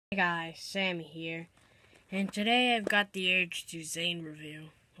Hey guys, Sam here, and today I've got the Airjitzu Zane review.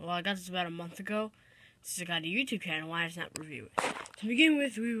 Well, I got this about a month ago. Since I got a YouTube channel, why does not review it? To begin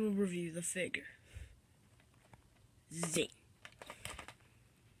with, we will review the figure. Zane.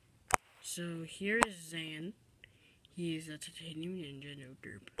 So here is Zane. He is a titanium ninja, no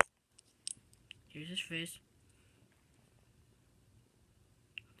derp. Here's his face.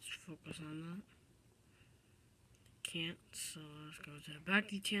 Let's focus on that. Can't, so let's go to the back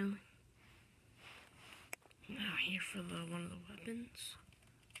detail. Now here for one of the weapons.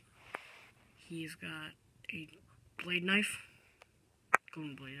 He's got a blade knife,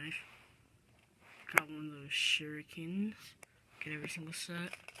 golden blade knife. Got one of those shurikens. Get every single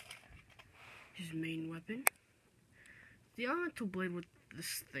set. His main weapon, the elemental blade with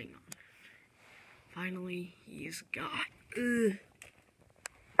this thing on it. Finally, he's got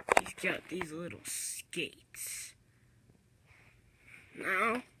these little skates.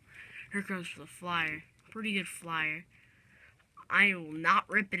 Now, here comes the flyer. Pretty good flyer. I will not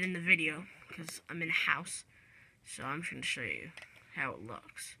rip it in the video because I'm in a house, so I'm just going to show you how it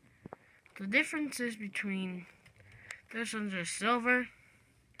looks. The differences between this one's are silver.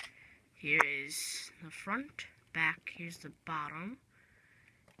 Here is the front, back, here's the bottom,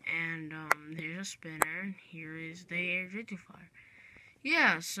 and here's a spinner, here is the Airjitzu flyer.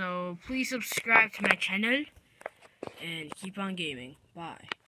 Yeah, so please subscribe to my channel, and keep on gaming. Bye.